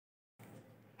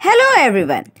Hello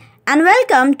everyone and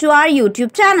welcome to our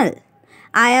YouTube channel.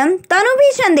 I am Tanubhi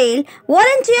Chandel,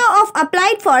 volunteer of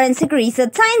Applied Forensic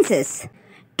Research Sciences.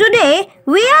 Today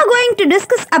we are going to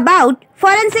discuss about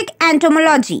forensic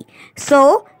entomology.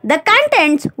 So the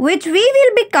contents which we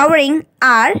will be covering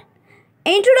are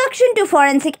Introduction to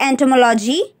Forensic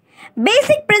Entomology,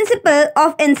 Basic Principle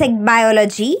of Insect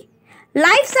Biology,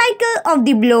 Life Cycle of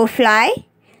the Blowfly,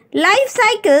 Life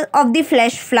Cycle of the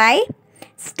Fleshfly,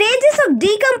 Stages of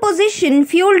decomposition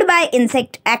fueled by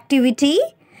insect activity,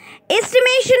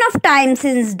 estimation of time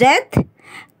since death,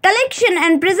 collection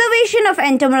and preservation of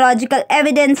entomological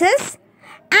evidences,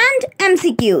 and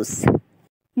MCQs.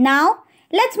 Now,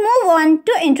 let's move on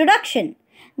to introduction.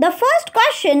 The first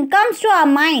question comes to our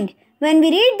mind when we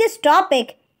read this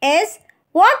topic is,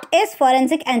 what is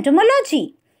forensic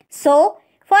entomology? So,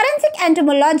 forensic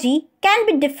entomology can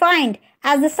be defined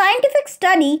as the scientific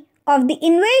study of the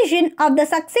invasion of the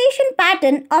succession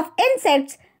pattern of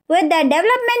insects with their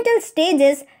developmental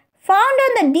stages found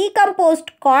on the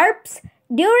decomposed corpse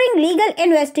during legal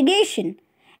investigation.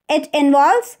 It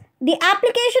involves the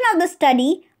application of the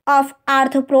study of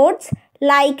arthropods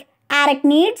like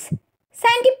arachnids,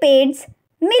 centipedes,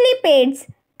 millipedes,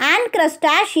 and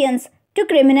crustaceans to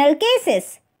criminal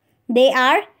cases. They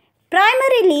are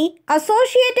primarily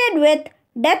associated with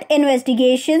death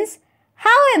investigations.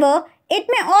 However, it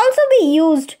may also be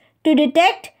used to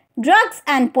detect drugs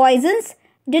and poisons,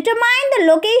 determine the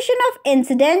location of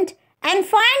incident, and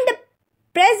find the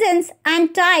presence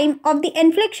and time of the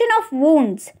infliction of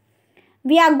wounds.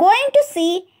 We are going to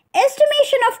see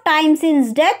estimation of time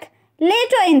since death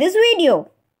later in this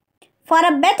video. For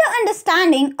a better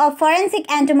understanding of forensic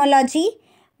entomology,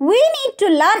 we need to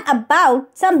learn about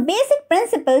some basic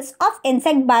principles of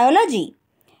insect biology.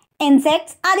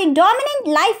 Insects are the dominant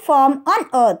life form on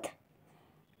Earth.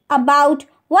 About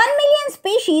 1 million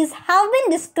species have been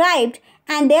described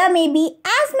and there may be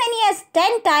as many as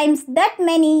 10 times that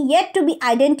many yet to be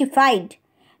identified.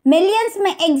 Millions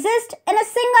may exist in a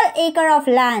single acre of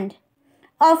land.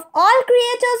 Of all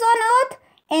creatures on Earth,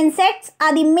 insects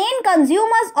are the main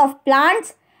consumers of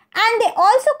plants and they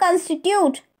also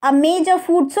constitute a major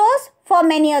food source for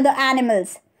many other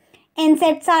animals.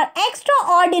 Insects are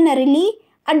extraordinarily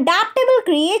adaptable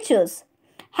creatures,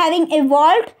 having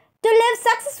evolved to live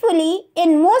successfully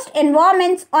in most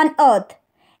environments on Earth,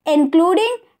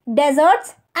 including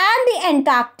deserts and the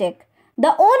Antarctic.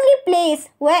 The only place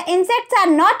where insects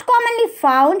are not commonly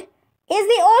found is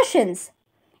the oceans.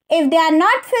 If they are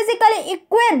not physically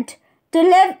equipped to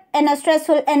live in a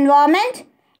stressful environment,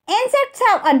 insects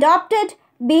have adopted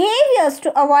behaviors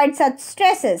to avoid such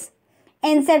stresses.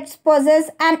 Insects possess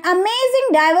an amazing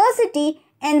diversity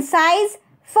in size,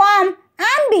 form,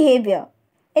 and behavior.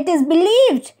 It is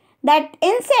believed that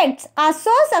insects are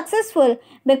so successful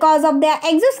because of their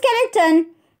exoskeleton.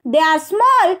 They are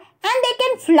small and they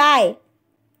can fly.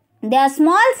 Their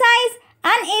small size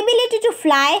and ability to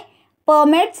fly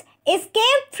permits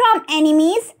escape from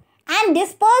enemies and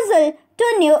dispersal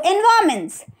to new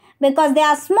environments. Because they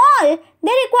are small,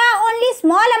 they require only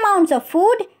small amounts of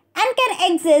food and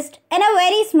can exist in a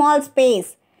very small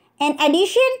space. In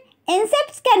addition,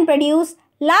 insects can produce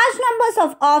large numbers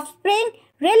of offspring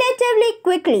relatively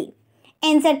quickly.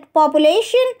 Insect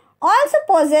population also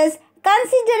possess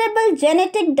considerable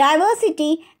genetic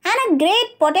diversity and a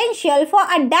great potential for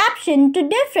adaptation to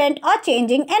different or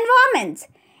changing environments.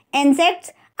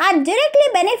 Insects are directly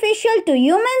beneficial to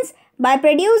humans by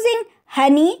producing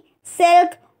honey,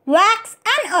 silk, wax,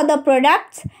 and other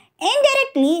products.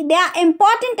 Indirectly, they are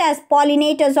important as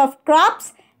pollinators of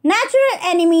crops, natural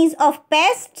enemies of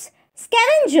pests,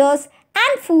 scavengers,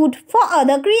 and food for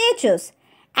other creatures.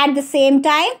 At the same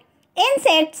time,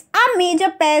 insects are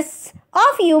major pests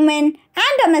of human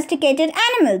and domesticated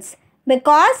animals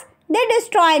because they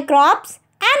destroy crops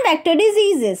and vector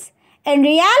diseases. In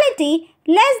reality,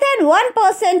 less than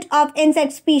 1% of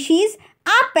insect species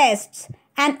are pests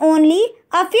and only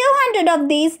a few hundred of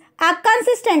these are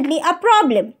consistently a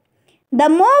problem. The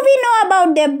more we know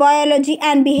about their biology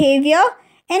and behavior,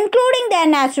 including their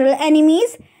natural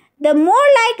enemies, the more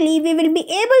likely we will be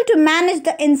able to manage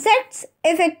the insects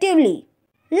effectively.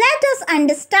 Let us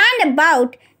understand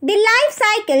about the life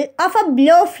cycle of a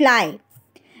blowfly.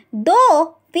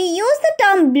 Though we use the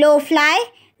term blowfly,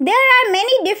 there are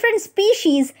many different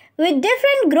species with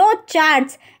different growth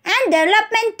charts and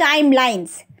development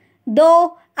timelines.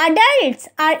 Though adults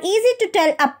are easy to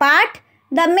tell apart,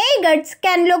 the maggots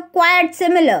can look quite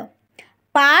similar.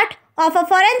 Part of a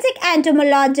forensic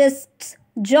entomologist's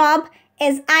job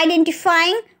is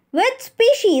identifying which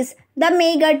species the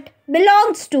maggot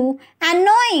belongs to and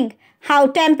knowing how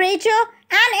temperature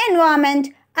and environment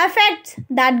affects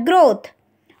that growth.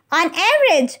 On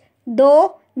average,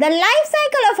 though, the life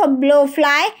cycle of a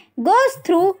blowfly goes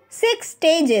through 6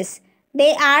 stages.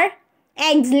 They are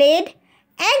eggs laid.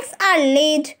 Eggs are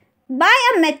laid by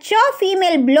a mature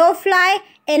female blowfly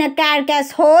in a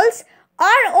carcass holes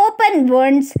or open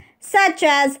wounds such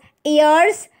as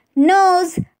ears,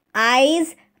 nose,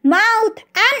 eyes, mouth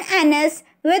and anus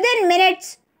within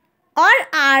minutes or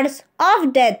hours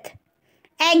of death.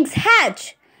 Eggs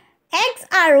hatch. Eggs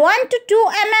are 1 to 2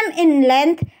 mm in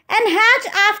length and hatch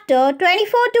after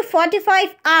 24 to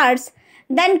 45 hours,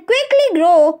 then quickly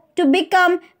grow to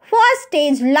become first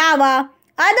stage larvae,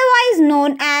 otherwise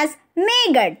known as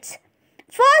maggots.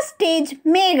 First stage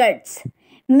maggots.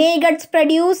 Maggots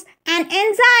produce an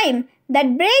enzyme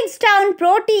that breaks down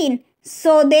protein,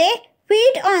 so they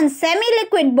feed on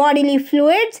semi-liquid bodily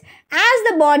fluids as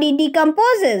the body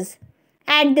decomposes.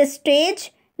 At this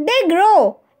stage, they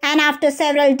grow and after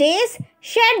several days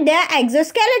shed their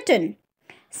exoskeleton.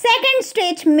 Second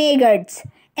stage maggots.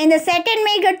 In the second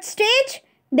maggot stage,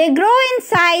 they grow in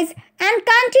size and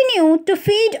continue to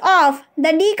feed off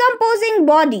the decomposing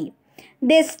body.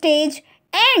 This stage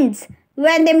ends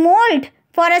when they molt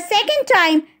for a second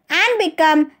time and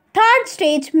become third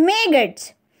stage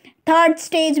maggots. Third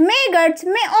stage maggots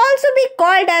may also be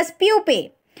called as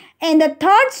pupae. In the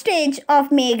third stage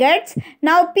of maggots,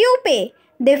 now pupae,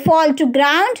 they fall to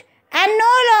ground and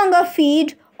no longer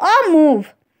feed or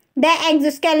move. Their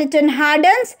exoskeleton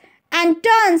hardens and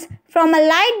turns from a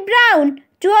light brown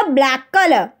to a black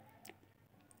color.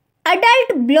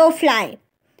 Adult blowfly.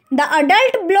 The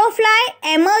adult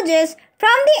blowfly emerges from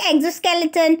the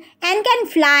exoskeleton and can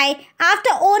fly after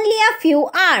only a few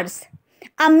hours.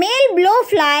 A male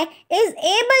blowfly is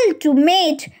able to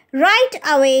mate right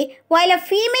away while a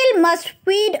female must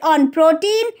feed on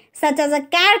protein such as a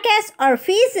carcass or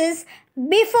feces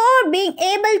before being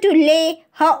able to lay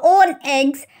her own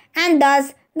eggs, and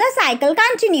thus the cycle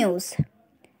continues.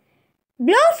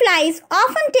 Blowflies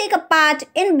often take a part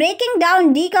in breaking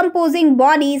down decomposing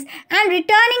bodies and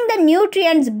returning the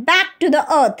nutrients back to the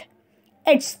earth.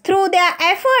 It's through their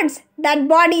efforts that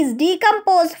bodies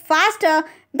decompose faster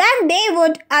than they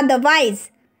would otherwise.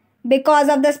 Because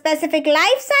of the specific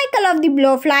life cycle of the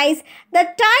blowflies, the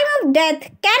time of death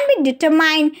can be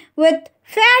determined with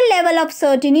fair level of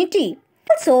certainty.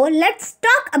 Also, let's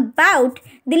talk about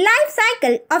the life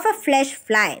cycle of a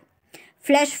fleshfly.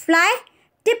 Fleshfly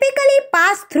typically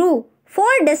pass through 4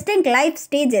 distinct life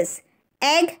stages: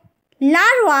 egg,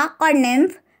 larva or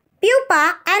nymph,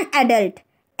 pupa and adult.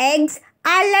 Eggs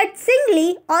are laid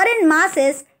singly or in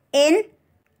masses in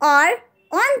or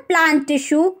on plant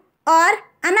tissue or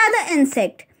another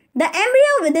insect. The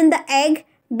embryo within the egg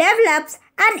develops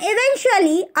and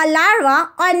eventually a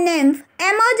larva or nymph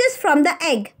emerges from the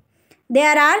egg.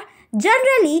 There are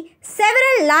generally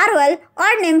several larval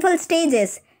or nymphal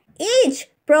stages, each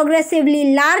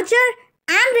progressively larger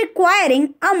and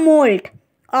requiring a molt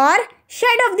or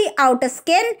shed of the outer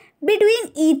skin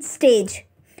between each stage.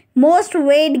 Most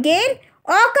weight gain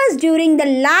occurs during the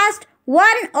last 1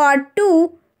 or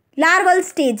 2 larval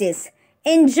stages.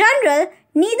 In general,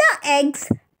 neither eggs,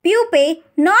 pupae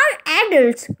nor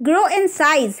adults grow in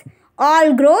size.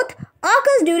 All growth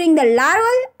occurs during the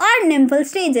larval or nymphal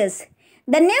stages.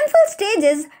 The nymphal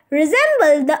stages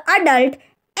resemble the adult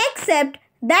except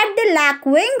that they lack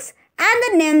wings and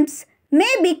the nymphs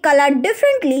may be colored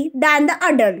differently than the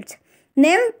adults.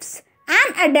 Nymphs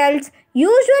and adults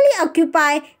usually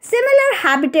occupy similar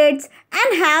habitats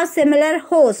and have similar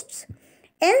hosts.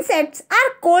 Insects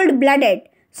are cold-blooded,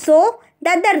 so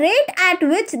that the rate at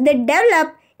which they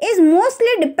develop is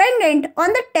mostly dependent on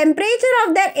the temperature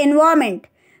of their environment.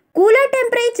 Cooler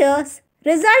temperatures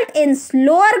result in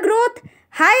slower growth.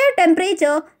 Higher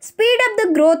temperature speed up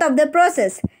the growth of the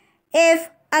process. If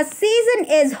a season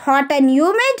is hot and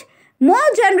humid, more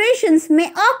generations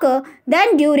may occur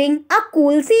than during a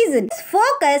cool season. Let's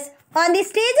focus on the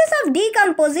stages of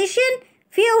decomposition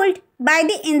fueled by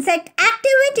the insect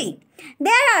activity.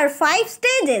 There are 5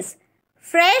 stages: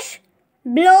 fresh,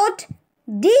 bloat,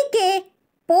 decay,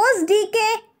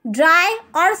 post-decay, dry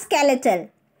or skeletal.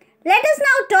 Let us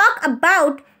now talk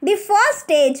about the first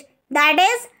stage, that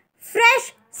is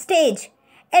fresh stage.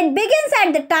 It begins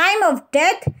at the time of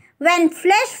death when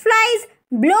fleshflies,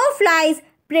 blowflies,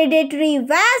 predatory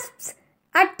wasps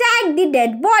attack the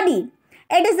dead body.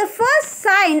 It is the first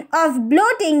sign of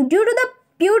bloating due to the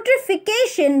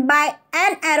putrefaction by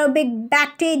anaerobic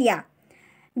bacteria.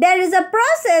 There is a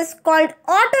process called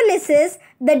autolysis,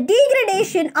 the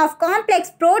degradation of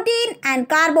complex protein and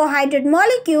carbohydrate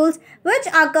molecules, which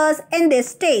occurs in this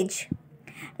stage.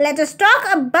 Let us talk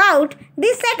about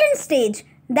the second stage,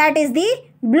 that is the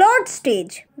bloat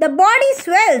stage. The body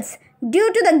swells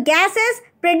due to the gases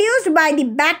produced by the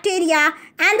bacteria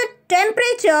and the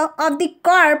temperature of the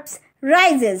corpse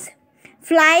rises.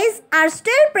 Flies are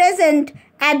still present.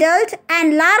 Adult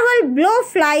and larval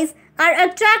blowflies are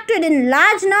attracted in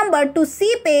large number to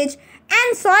seepage,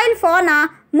 and soil fauna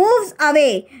moves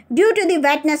away due to the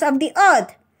wetness of the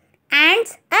earth.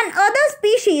 Ants and other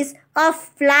species of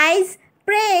flies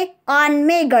prey on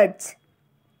maggots.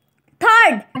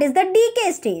 Third is the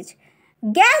decay stage.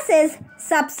 Gases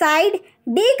subside,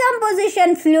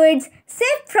 decomposition fluids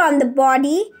sift from the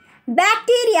body,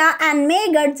 bacteria and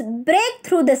maggots break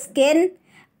through the skin,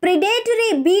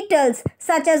 predatory beetles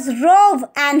such as rove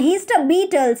and hister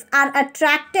beetles are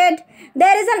attracted,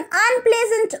 there is an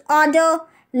unpleasant odor,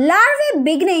 larvae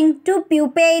beginning to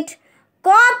pupate,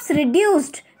 corpse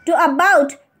reduced to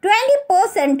about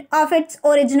 20% of its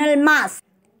original mass.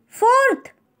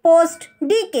 Fourth,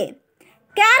 post-decay.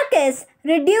 Carcass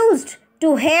reduced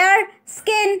to hair,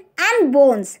 skin and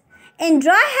bones. In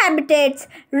dry habitats,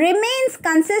 remains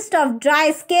consist of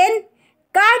dry skin,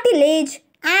 cartilage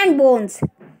and bones.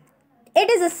 It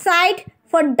is a site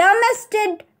for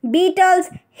domesticated beetles,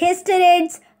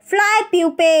 hysterids, fly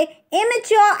pupae,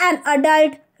 immature and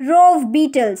adult rove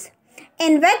beetles.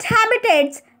 In wet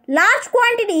habitats, large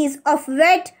quantities of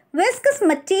wet, viscous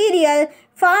material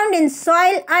found in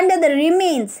soil under the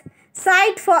remains.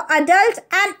 Site for adult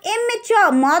and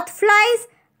immature mothflies,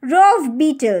 rove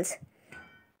beetles.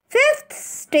 Fifth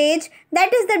stage,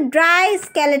 that is the dry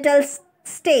skeletal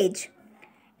stage.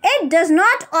 It does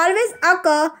not always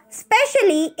occur,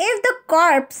 especially if the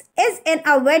corpse is in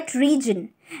a wet region.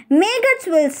 Maggots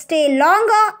will stay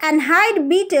longer and hide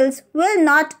beetles will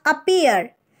not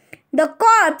appear. The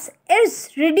corpse is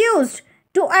reduced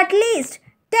to at least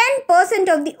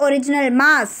 10% of the original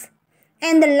mass.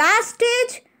 In the last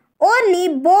stage, only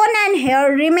bone and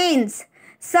hair remains.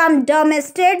 Some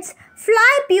domesticates,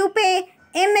 fly pupae,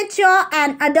 immature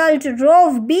and adult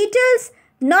rove beetles,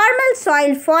 normal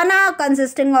soil fauna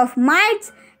consisting of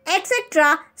mites,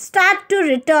 etc. start to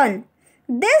return.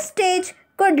 This stage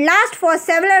could last for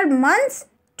several months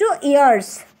to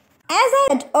years. As I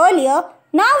said earlier,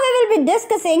 now we will be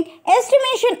discussing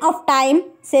estimation of time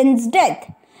since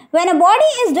death. When a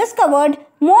body is discovered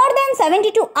more than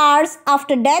 72 hours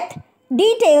after death,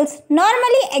 details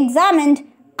normally examined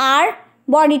are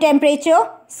body temperature,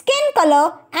 skin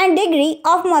color and degree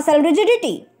of muscle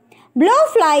rigidity.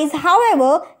 Blowflies,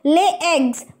 however, lay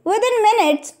eggs within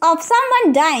minutes of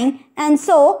someone dying, and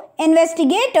so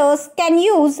investigators can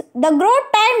use the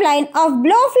growth timeline of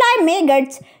blowfly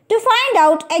maggots to find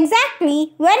out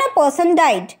exactly when a person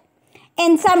died.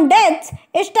 In some deaths,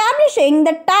 establishing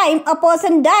the time a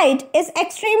person died is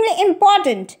extremely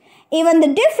important. Even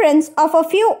the difference of a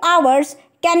few hours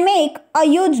can make a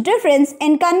huge difference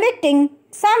in convicting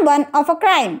someone of a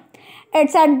crime.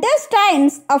 It's at this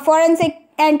times a forensic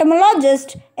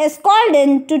entomologist is called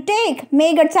in to take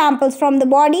maggot samples from the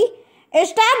body,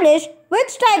 establish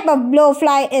which type of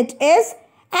blowfly it is,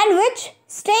 and which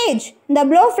stage the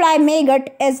blowfly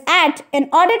maggot is at in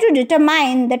order to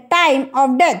determine the time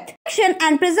of death. Collection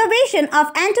and preservation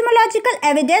of entomological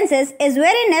evidences is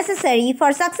very necessary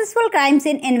for successful crime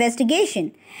scene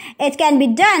investigation. It can be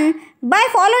done by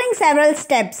following several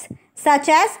steps, such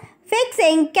as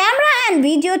fixing camera and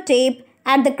videotape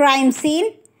at the crime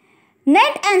scene.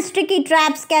 Net and sticky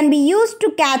traps can be used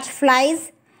to catch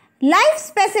flies. Live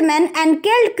specimen and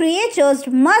killed creatures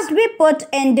must be put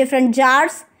in different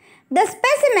jars. The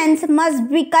specimens must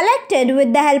be collected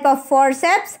with the help of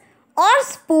forceps or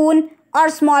spoon or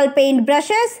small paint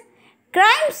brushes.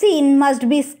 Crime scene must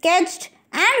be sketched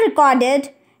and recorded.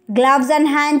 Gloves and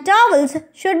hand towels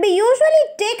should be usually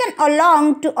taken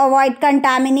along to avoid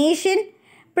contamination.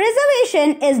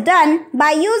 Preservation is done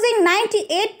by using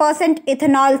 98%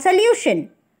 ethanol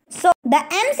solution. So the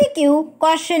MCQ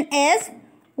question is,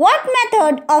 what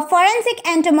method of forensic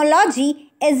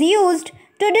entomology is used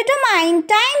to determine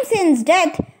time since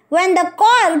death when the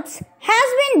corpse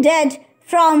has been dead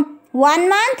from 1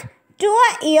 month to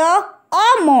a year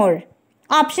or more?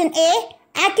 Option A,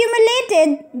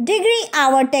 accumulated degree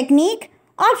hour technique.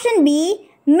 Option B,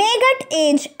 maggot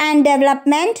age and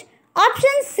development. Option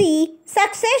C,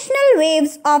 successional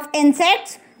waves of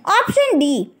insects. Option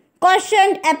D,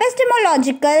 questioned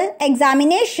epistemological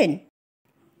examination.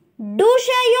 Do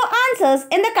share your answers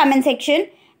in the comment section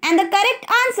and the correct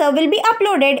answer will be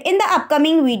uploaded in the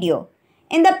upcoming video.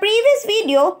 In the previous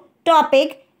video,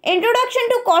 topic Introduction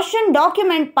to Question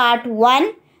Document Part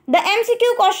 1, the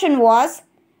MCQ question was,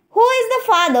 who is the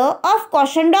father of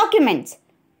question documents?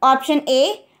 Option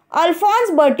A,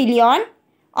 Alphonse Bertillon.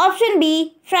 Option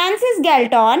B, Francis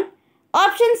Galton.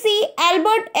 Option C.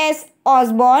 Albert S.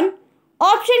 Osborne.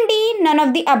 Option D. None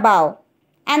of the above.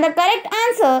 And the correct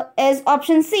answer is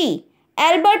option C.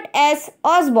 Albert S.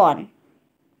 Osborne.